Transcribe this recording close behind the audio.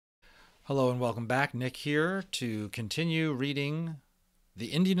Hello and welcome back. Nick here to continue reading The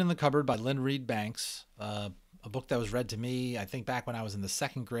Indian in the Cupboard by Lynne Reid Banks, a book that was read to me, I think, back when I was in the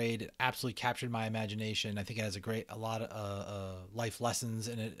second grade. It absolutely captured my imagination. I think it has a lot of life lessons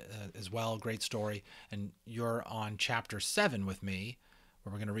in it as well. Great story. And you're on chapter 7 with me,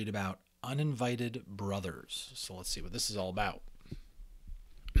 where we're going to read about Uninvited Brothers. So let's see what this is all about.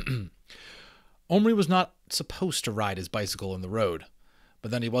 Omri was not supposed to ride his bicycle in the road. But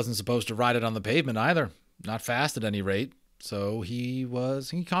then he wasn't supposed to ride it on the pavement either. Not fast at any rate. So he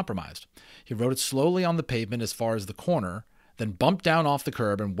compromised. He rode it slowly on the pavement as far as the corner, then bumped down off the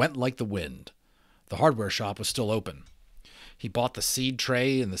curb and went like the wind. The hardware shop was still open. He bought the seed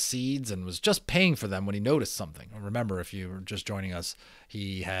tray and the seeds and was just paying for them when he noticed something. Remember, if you were just joining us,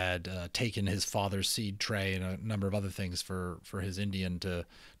 he had taken his father's seed tray and a number of other things for his Indian to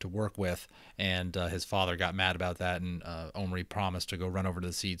work with, and his father got mad about that, and Omri promised to go run over to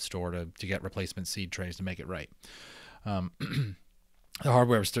the seed store to get replacement seed trays to make it right. The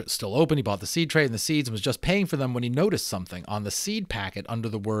hardware was still open. He bought the seed tray and the seeds and was just paying for them when he noticed something. On the seed packet under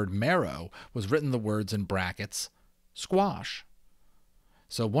the word marrow was written the words in brackets, squash.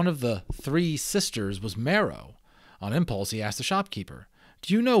 So one of the 3 sisters was marrow. On impulse, he asked the shopkeeper,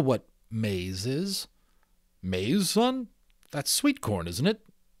 "Do you know what maize is?" "Maize, son? That's sweet corn, isn't it?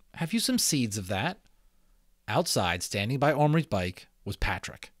 Have you some seeds of that?" Outside, standing by Omri's bike, was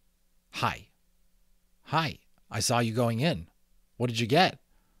Patrick. "Hi." "Hi. I saw you going in. What did you get?"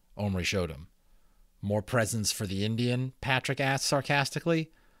 Omri showed him. "More presents for the Indian?" Patrick asked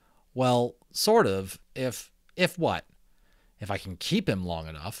sarcastically. "Well, sort of, if what? If I can keep him long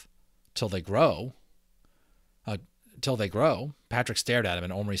enough, till they grow." Till they grow? Patrick stared at him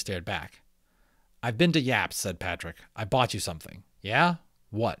and Omri stared back. "I've been to Yap's," said Patrick. "I bought you something." "Yeah?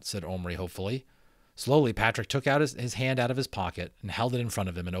 What?" said Omri hopefully. Slowly, Patrick took out his hand out of his pocket and held it in front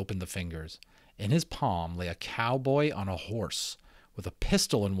of him and opened the fingers. In his palm lay a cowboy on a horse, with a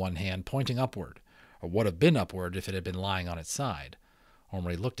pistol in one hand pointing upward, or would have been upward if it had been lying on its side.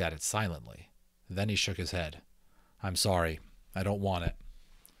 Omri looked at it silently. Then he shook his head. "I'm sorry. I don't want it."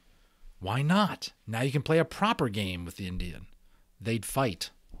 "Why not? Now you can play a proper game with the Indian." "They'd fight."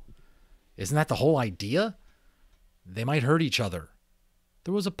 "Isn't that the whole idea?" "They might hurt each other."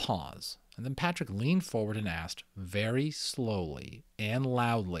 There was a pause, and then Patrick leaned forward and asked, very slowly and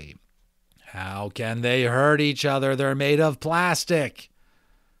loudly, "How can they hurt each other? They're made of plastic."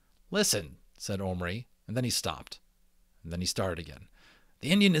 "Listen," said Omri, and then he stopped. And then he started again.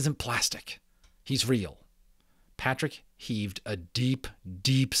 "The Indian isn't plastic. He's real." Patrick heaved a deep,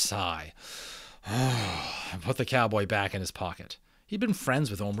 deep sigh and put the cowboy back in his pocket. He'd been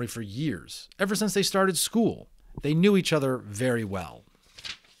friends with Omri for years, ever since they started school. They knew each other very well.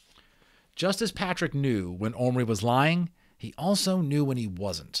 Just as Patrick knew when Omri was lying, he also knew when he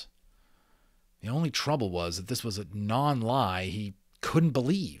wasn't. The only trouble was that this was a non-lie he couldn't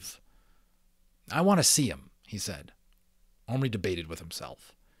believe. "I want to see him," he said. Omri debated with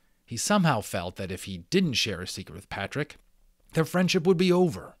himself. He somehow felt that if he didn't share a secret with Patrick, their friendship would be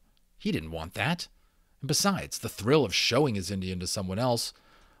over. He didn't want that. And besides, the thrill of showing his Indian to someone else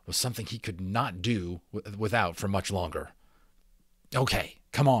was something he could not do without for much longer. "Okay,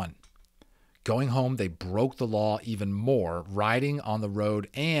 come on." Going home, they broke the law even more, riding on the road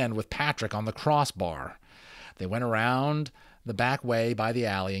and with Patrick on the crossbar. They went around the back way by the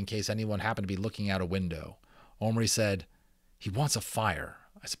alley in case anyone happened to be looking out a window. Omri said, "He wants a fire.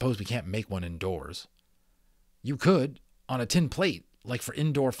 I suppose we can't make one indoors." "You could, on a tin plate, like for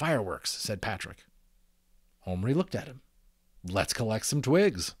indoor fireworks," said Patrick. Omri looked at him. "Let's collect some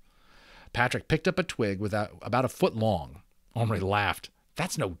twigs." Patrick picked up a twig about a foot long. Omri laughed.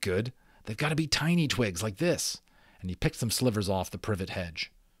 "That's no good. They've got to be tiny twigs like this." And he picked some slivers off the privet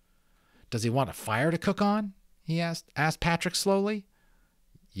hedge. "Does he want a fire to cook on?" he asked Patrick slowly.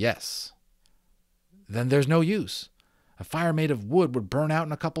 "Yes." "Then there's no use. A fire made of wood would burn out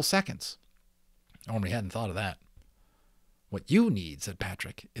in a couple seconds." Omri hadn't thought of that. "What you need," said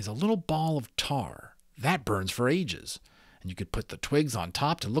Patrick, "is a little ball of tar. That burns for ages, and you could put the twigs on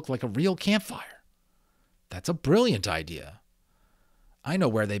top to look like a real campfire." "That's a brilliant idea." "I know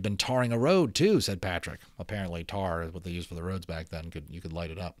where they've been tarring a road, too," said Patrick. Apparently tar is what they used for the roads back then. You could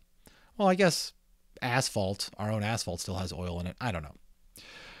light it up. Well, I guess asphalt, our own asphalt, still has oil in it. I don't know.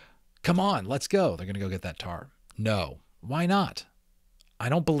 "Come on, let's go." They're going to go get that tar. "No. Why not?" "I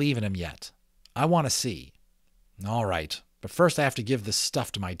don't believe in him yet. I want to see." "All right, but first I have to give this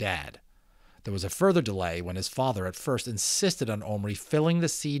stuff to my dad." There was a further delay when his father at first insisted on Omri filling the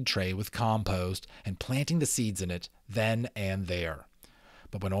seed tray with compost and planting the seeds in it then and there.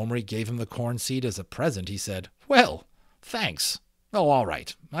 But when Omri gave him the corn seed as a present, he said, "Well, thanks. Oh, all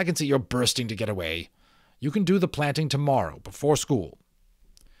right. I can see you're bursting to get away. You can do the planting tomorrow, before school.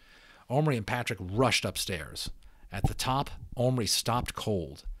 Omri and Patrick rushed upstairs. At the top, Omri stopped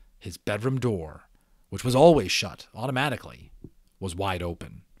cold. His bedroom door, which was always shut automatically, was wide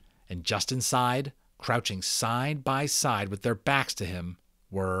open. And just inside, crouching side by side with their backs to him,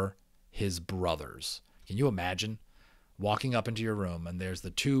 were his brothers. Can you imagine walking up into your room and there's the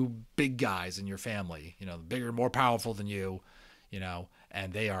two big guys in your family, bigger, more powerful than you,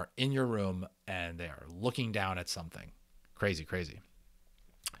 and they are in your room and they are looking down at something. Crazy, crazy.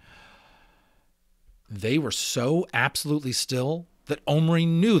 They were so absolutely still that Omri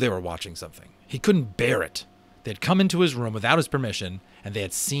knew they were watching something. He couldn't bear it. They had come into his room without his permission, and they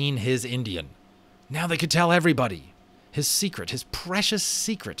had seen his Indian. Now they could tell everybody. His secret, his precious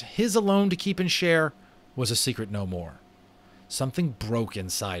secret, his alone to keep and share, was a secret no more. Something broke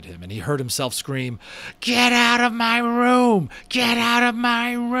inside him, and he heard himself scream, "Get out of my room! Get out of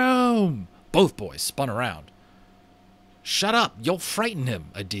my room!" Both boys spun around. "Shut up, you'll frighten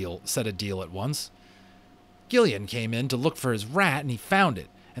him," said Adil at once. Gillian came in to look for his rat, and he found it.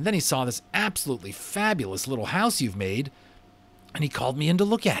 And then he saw this absolutely fabulous little house you've made, and he called me in to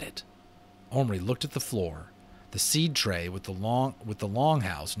look at it. Omri looked at the floor. The seed tray with the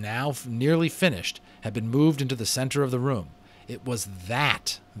longhouse, now nearly finished, had been moved into the center of the room. It was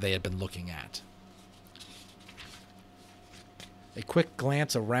that they had been looking at. A quick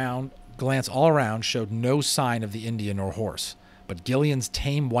glance all around showed no sign of the Indian or horse, but Gillian's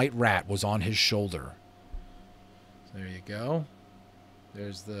tame white rat was on his shoulder. There you go.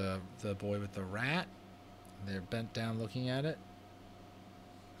 There's the boy with the rat. They're bent down looking at it.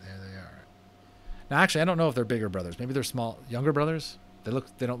 There they are. Now, actually, I don't know if they're bigger brothers. Maybe they're small, younger brothers.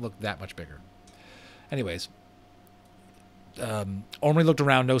 They don't look that much bigger. Anyways, Omri looked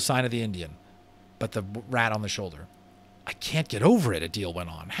around, no sign of the Indian, but the rat on the shoulder. "I can't get over it," Adil went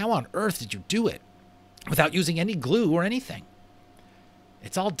on. "How on earth did you do it without using any glue or anything?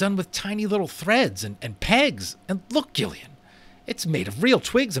 It's all done with tiny little threads and pegs. And look, Gillian, it's made of real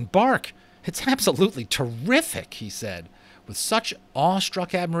twigs and bark. It's absolutely terrific," he said, with such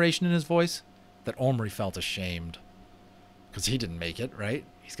awestruck admiration in his voice that Omri felt ashamed. Because he didn't make it, right?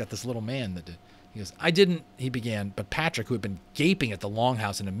 He's got this little man that did. He goes, "I didn't," he began, but Patrick, who had been gaping at the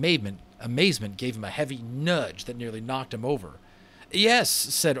longhouse in amazement, gave him a heavy nudge that nearly knocked him over. "Yes,"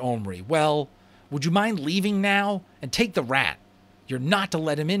 said Omri. "Well, would you mind leaving now and take the rat? You're not to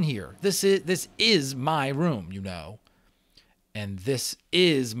let him in here. This is my room, And this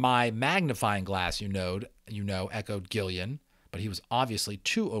is my magnifying glass, echoed Gillian, but he was obviously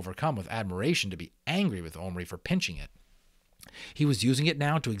too overcome with admiration to be angry with Omri for pinching it. He was using it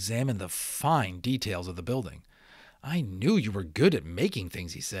now to examine the fine details of the building. "I knew you were good at making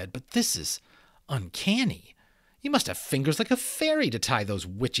things," he said, "but this is uncanny. You must have fingers like a fairy to tie those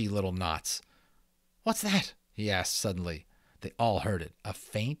witchy little knots." "What's that?" he asked suddenly. They all heard it, a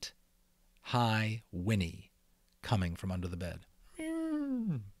faint, high whinny coming from under the bed.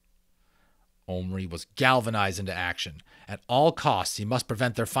 Omri was galvanized into action. At all costs, he must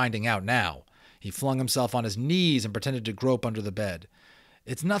prevent their finding out now. He flung himself on his knees and pretended to grope under the bed.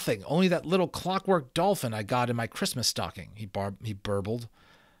 "It's nothing, only that little clockwork dolphin I got in my Christmas stocking," he burbled.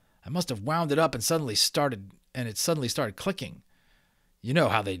 "I must have wound it up and it suddenly started clicking. You know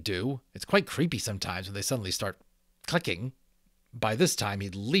how they do. It's quite creepy sometimes when they suddenly start clicking." By this time,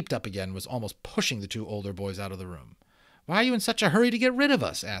 he'd leaped up again and was almost pushing the two older boys out of the room. "Why are you in such a hurry to get rid of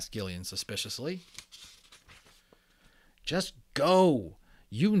us?" asked Gillian suspiciously. "Just go.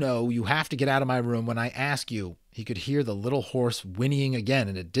 You know you have to get out of my room when I ask you." He could hear the little horse whinnying again,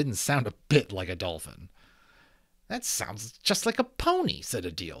 and it didn't sound a bit like a dolphin. "That sounds just like a pony," said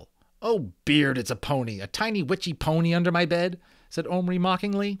Adil. "Oh, beard, it's a pony, a tiny witchy pony under my bed," said Omri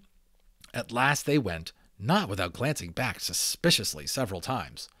mockingly. At last they went, not without glancing back suspiciously several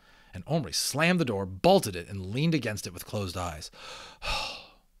times, and Omri slammed the door, bolted it, and leaned against it with closed eyes.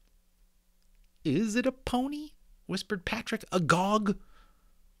 "Is it a pony?" whispered Patrick. "Agog?"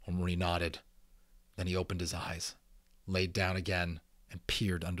 Omri nodded. Then he opened his eyes, laid down again, and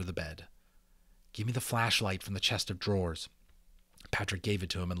peered under the bed. "Give me the flashlight from the chest of drawers." Patrick gave it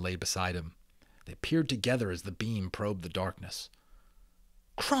to him and lay beside him. They peered together as the beam probed the darkness.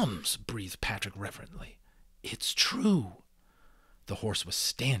 "Crumbs," breathed Patrick reverently. "It's true." The horse was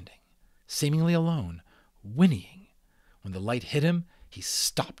standing, seemingly alone, whinnying. When the light hit him, he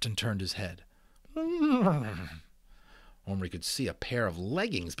stopped and turned his head. Omri could see a pair of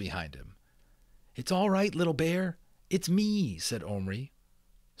leggings behind him. "It's all right, little bear. It's me," said Omri.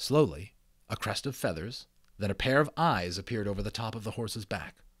 Slowly, a crest of feathers, then a pair of eyes appeared over the top of the horse's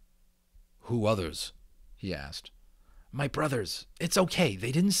back. "Who others?" he asked. My brothers, it's okay.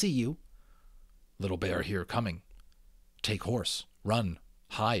 They didn't see you. Little bear here coming. Take horse. Run.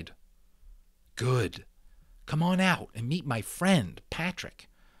 Hide. Good. Come on out and meet my friend, Patrick.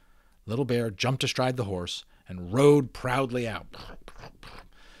 Little bear jumped astride the horse and rode proudly out,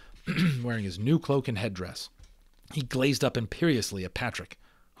 wearing his new cloak and headdress. He glazed up imperiously at Patrick,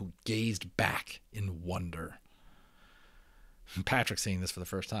 who gazed back in wonder. Patrick seeing this for the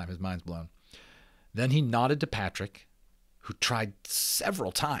first time, his mind's blown. Then he nodded to Patrick, who tried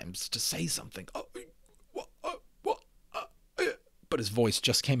several times to say something, but his voice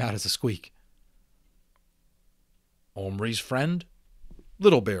just came out as a squeak. Omri's friend?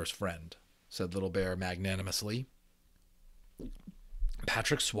 Little Bear's friend, said Little Bear magnanimously.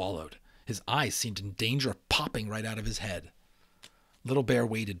 Patrick swallowed. His eyes seemed in danger of popping right out of his head. Little Bear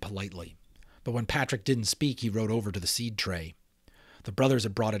waited politely, but when Patrick didn't speak, he rode over to the seed tray. The brothers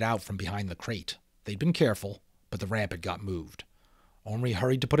had brought it out from behind the crate. They'd been careful, but the ramp had got moved. Omri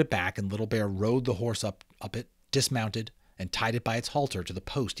hurried to put it back, and Little Bear rode the horse up it, dismounted, and tied it by its halter to the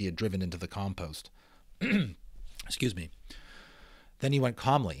post he had driven into the compost. Excuse me. Then he went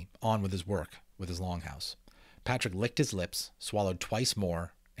calmly on with his work, with his longhouse. Patrick licked his lips, swallowed twice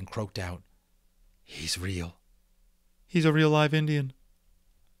more, and croaked out, "He's real. He's a real live Indian."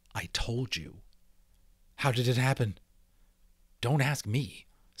 "I told you." "How did it happen?" "Don't ask me.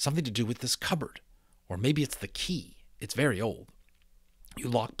 Something to do with this cupboard. Or maybe it's the key. It's very old. You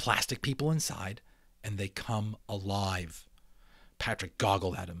lock plastic people inside, and they come alive." Patrick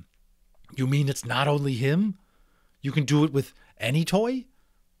goggled at him. "You mean it's not only him? You can do it with any toy?"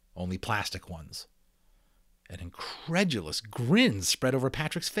 "Only plastic ones." An incredulous grin spread over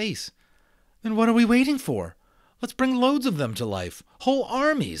Patrick's face. "Then what are we waiting for? Let's bring loads of them to life. Whole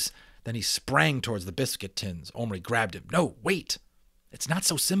armies." Then he sprang towards the biscuit tins. Omri grabbed him. "No, wait. It's not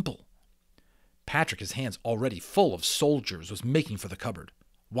so simple." Patrick, his hands already full of soldiers, was making for the cupboard.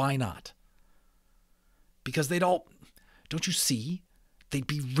 Why not? Because they'd all... Don't you see? They'd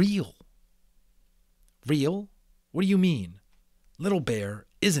be real. Real? What do you mean? Little Bear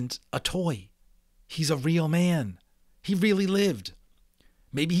isn't a toy. He's a real man. He really lived.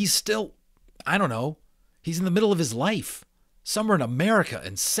 Maybe he's still... I don't know. He's in the middle of his life. Somewhere in America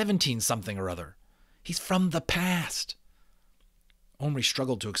in 17-something or other. He's from the past. Omri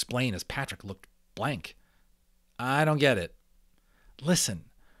struggled to explain as Patrick looked blank. "I don't get it." "Listen,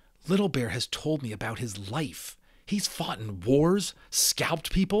 Little Bear has told me about his life. He's fought in wars,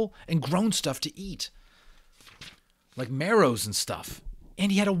 scalped people, and grown stuff to eat. Like marrows and stuff.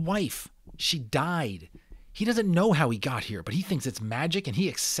 And he had a wife. She died. He doesn't know how he got here, but he thinks it's magic and he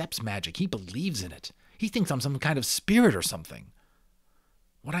accepts magic. He believes in it. He thinks I'm some kind of spirit or something."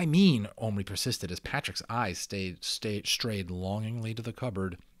 "What I mean," Omri persisted as Patrick's eyes strayed longingly to the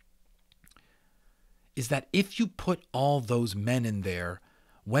cupboard, "is that if you put all those men in there,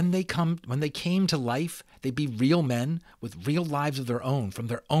 when they came to life, they'd be real men with real lives of their own, from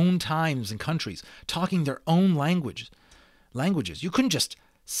their own times and countries, talking their own languages. You couldn't just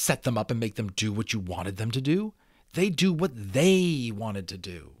set them up and make them do what you wanted them to do. They do what they wanted to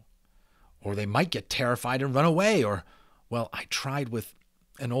do. Or they might get terrified and run away, or, well, I tried with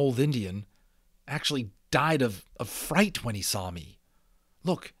an old Indian, actually died of fright when he saw me.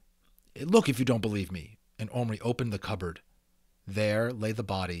 Look if you don't believe me." And Omri opened the cupboard. There lay the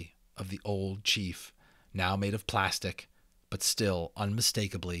body of the old chief, now made of plastic, but still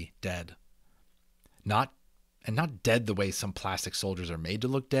unmistakably dead. Not dead the way some plastic soldiers are made to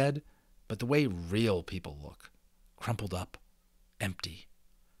look dead, but the way real people look, crumpled up, empty.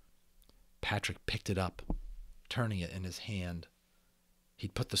 Patrick picked it up, turning it in his hand.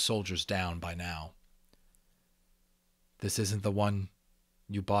 He'd put the soldiers down by now. "This isn't the one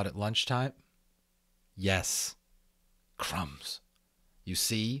you bought at lunchtime?" "Yes." "Crumbs. You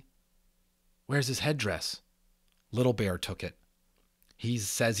see? Where's his headdress?" "Little Bear took it. He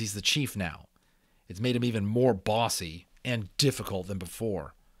says he's the chief now. It's made him even more bossy and difficult than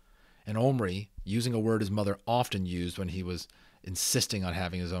before." And Omri, using a word his mother often used when he was insisting on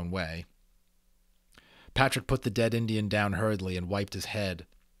having his own way. Patrick put the dead Indian down hurriedly and wiped his head,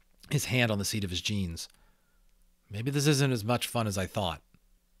 his hand on the seat of his jeans. "Maybe this isn't as much fun as I thought."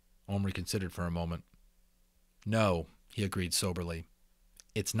 Omri considered for a moment. "No," he agreed soberly.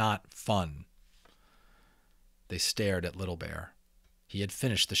 "It's not fun." They stared at Little Bear. He had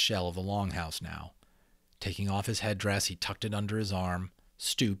finished the shell of the longhouse now. Taking off his headdress, he tucked it under his arm,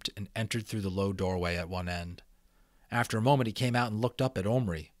 stooped, and entered through the low doorway at one end. After a moment, he came out and looked up at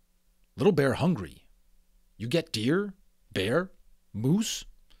Omri. "Little Bear hungry. You get deer? Bear? Moose?"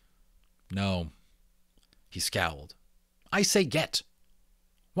 "No." He scowled. "I say get.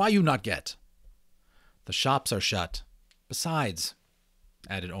 Why you not get?" "The shops are shut. Besides,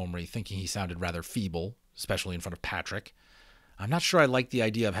 added Omri, thinking he sounded rather feeble, especially in front of Patrick, I'm not sure I like the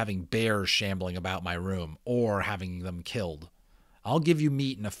idea of having bears shambling about my room or having them killed. I'll give you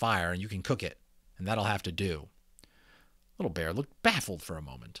meat and a fire and you can cook it, and that'll have to do. Little Bear looked baffled for a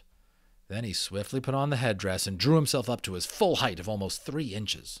moment. Then he swiftly put on the headdress and drew himself up to his full height of almost 3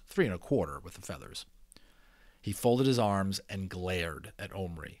 inches, 3¼ with the feathers. He folded his arms and glared at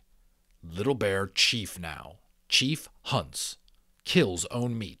Omri. Little Bear chief now. Chief hunts. Kills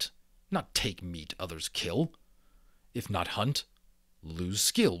own meat. Not take meat others kill. If not hunt, lose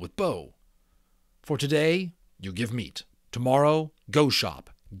skill with bow. For today, you give meat. Tomorrow, go shop.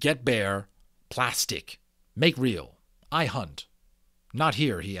 Get bear. Plastic. Make real. I hunt. Not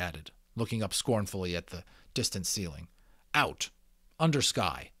here, he added, looking up scornfully at the distant ceiling. Out. Under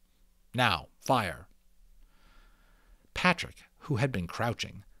sky. Now, fire. Patrick, who had been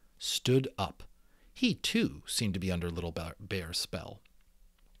crouching, stood up. He, too, seemed to be under Little Bear's spell.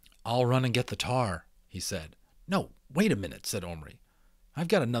 I'll run and get the tar, he said. No, wait a minute, said Omri. I've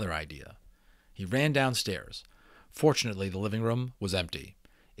got another idea. He ran downstairs. Fortunately, the living room was empty.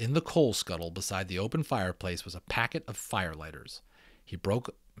 In the coal scuttle beside the open fireplace was a packet of firelighters. He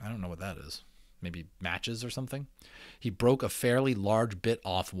broke, I don't know what that is, maybe matches or something? He broke a fairly large bit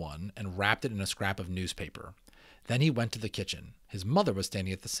off one and wrapped it in a scrap of newspaper. Then he went to the kitchen. His mother was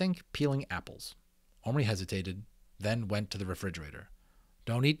standing at the sink peeling apples. Omri hesitated, then went to the refrigerator.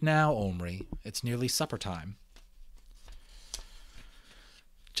 Don't eat now, Omri. It's nearly supper time.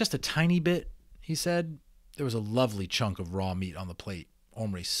 Just a tiny bit, he said. There was a lovely chunk of raw meat on the plate.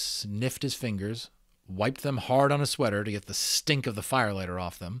 Omri sniffed his fingers, wiped them hard on a sweater to get the stink of the firelighter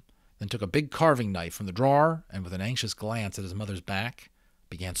off them, then took a big carving knife from the drawer and, with an anxious glance at his mother's back,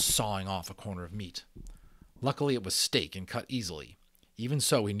 began sawing off a corner of meat. Luckily, it was steak and cut easily. Even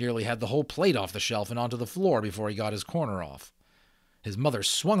so, he nearly had the whole plate off the shelf and onto the floor before he got his corner off. His mother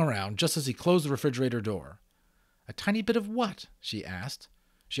swung around just as he closed the refrigerator door. A tiny bit of what? She asked.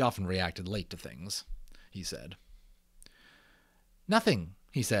 She often reacted late to things, he said. Nothing,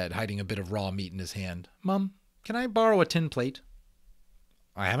 he said, hiding a bit of raw meat in his hand. Mum, can I borrow a tin plate?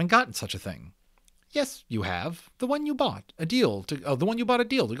 I haven't gotten such a thing. Yes, you have. The one you bought. The one you bought a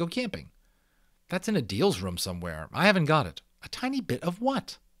deal to go camping. That's in Adil's room somewhere. I haven't got it. A tiny bit of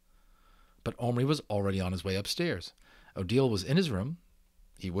what? But Omri was already on his way upstairs. Odile was in his room.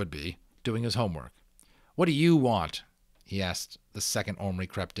 He would be, doing his homework. What do you want? He asked the second Omri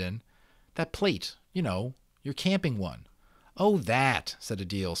crept in. That plate, you know, your camping one. Oh, that, said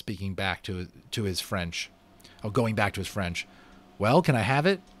Odile, speaking back to his French. Oh, going back to his French. Well, can I have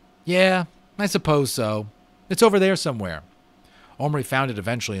it? Yeah, I suppose so. It's over there somewhere. Omri found it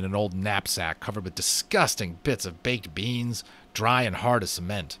eventually in an old knapsack covered with disgusting bits of baked beans, dry and hard as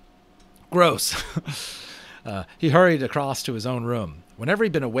cement. Gross. He hurried across to his own room. Whenever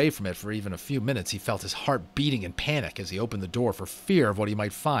he'd been away from it for even a few minutes, he felt his heart beating in panic as he opened the door for fear of what he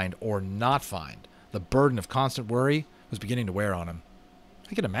might find or not find. The burden of constant worry was beginning to wear on him.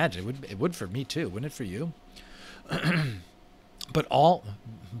 I can imagine. It would for me too, wouldn't it for you? But all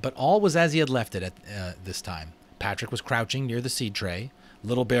was as he had left it at this time. Patrick was crouching near the seed tray.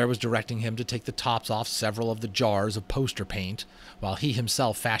 Little Bear was directing him to take the tops off several of the jars of poster paint, while he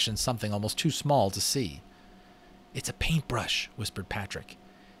himself fashioned something almost too small to see. It's a paintbrush, whispered Patrick.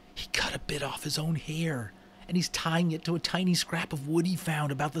 He cut a bit off his own hair, and he's tying it to a tiny scrap of wood he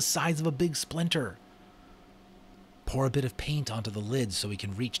found about the size of a big splinter. Pour a bit of paint onto the lid so he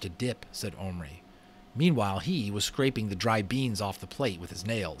can reach to dip, said Omri. Meanwhile, he was scraping the dry beans off the plate with his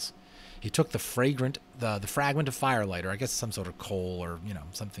nails. He took the fragment of firelighter, I guess some sort of coal or,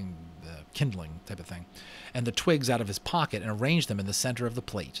 something kindling type of thing, and the twigs out of his pocket and arranged them in the center of the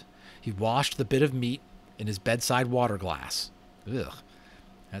plate. He washed the bit of meat in his bedside water glass. Ugh,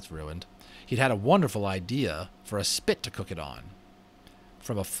 that's ruined. He'd had a wonderful idea for a spit to cook it on.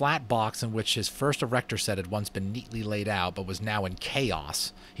 From a flat box in which his first erector set had once been neatly laid out but was now in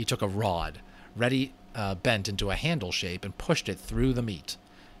chaos, he took a rod, ready bent into a handle shape, and pushed it through the meat.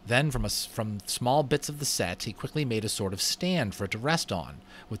 Then, from small bits of the set, he quickly made a sort of stand for it to rest on,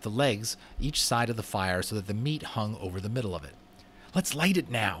 with the legs each side of the fire so that the meat hung over the middle of it. Let's light it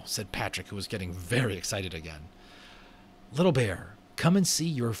now, said Patrick, who was getting very excited again. Little Bear, come and see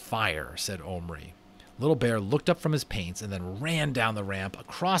your fire, said Omri. Little Bear looked up from his paints and then ran down the ramp,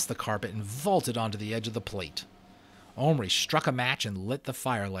 across the carpet, and vaulted onto the edge of the plate. Omri struck a match and lit the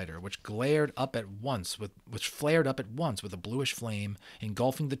firelighter, which flared up at once with a bluish flame,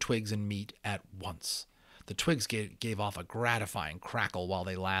 engulfing the twigs and meat at once. The twigs gave off a gratifying crackle while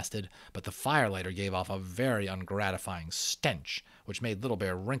they lasted, but the firelighter gave off a very ungratifying stench, which made Little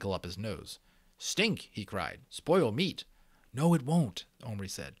Bear wrinkle up his nose. Stink, he cried. Spoil meat. No, it won't, Omri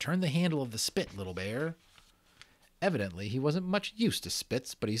said. Turn the handle of the spit, little bear. Evidently, he wasn't much used to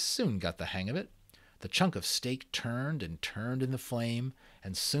spits, but he soon got the hang of it. The chunk of steak turned and turned in the flame,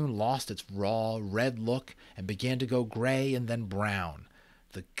 and soon lost its raw, red look and began to go gray and then brown.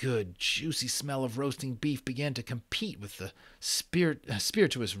 The good, juicy smell of roasting beef began to compete with the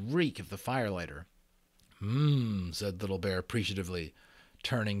spirituous reek of the firelighter. Said Little Bear appreciatively,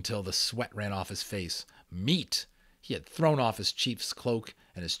 turning till the sweat ran off his face. Meat! He had thrown off his chief's cloak,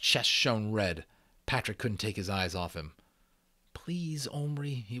 and his chest shone red. Patrick couldn't take his eyes off him. Please,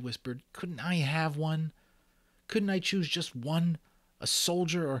 Omri, he whispered, couldn't I have one? Couldn't I choose just one, a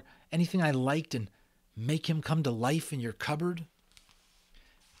soldier or anything I liked, and make him come to life in your cupboard?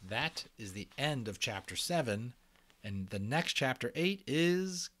 That is the end of chapter 7, and the next chapter 8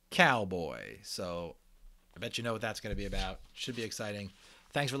 is Cowboy. So I bet you know what that's going to be about. Should be exciting.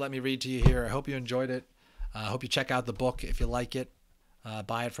 Thanks for letting me read to you here. I hope you enjoyed it. I hope you check out the book if you like it.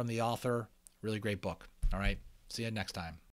 Buy it from the author. Really great book. All right. See you next time.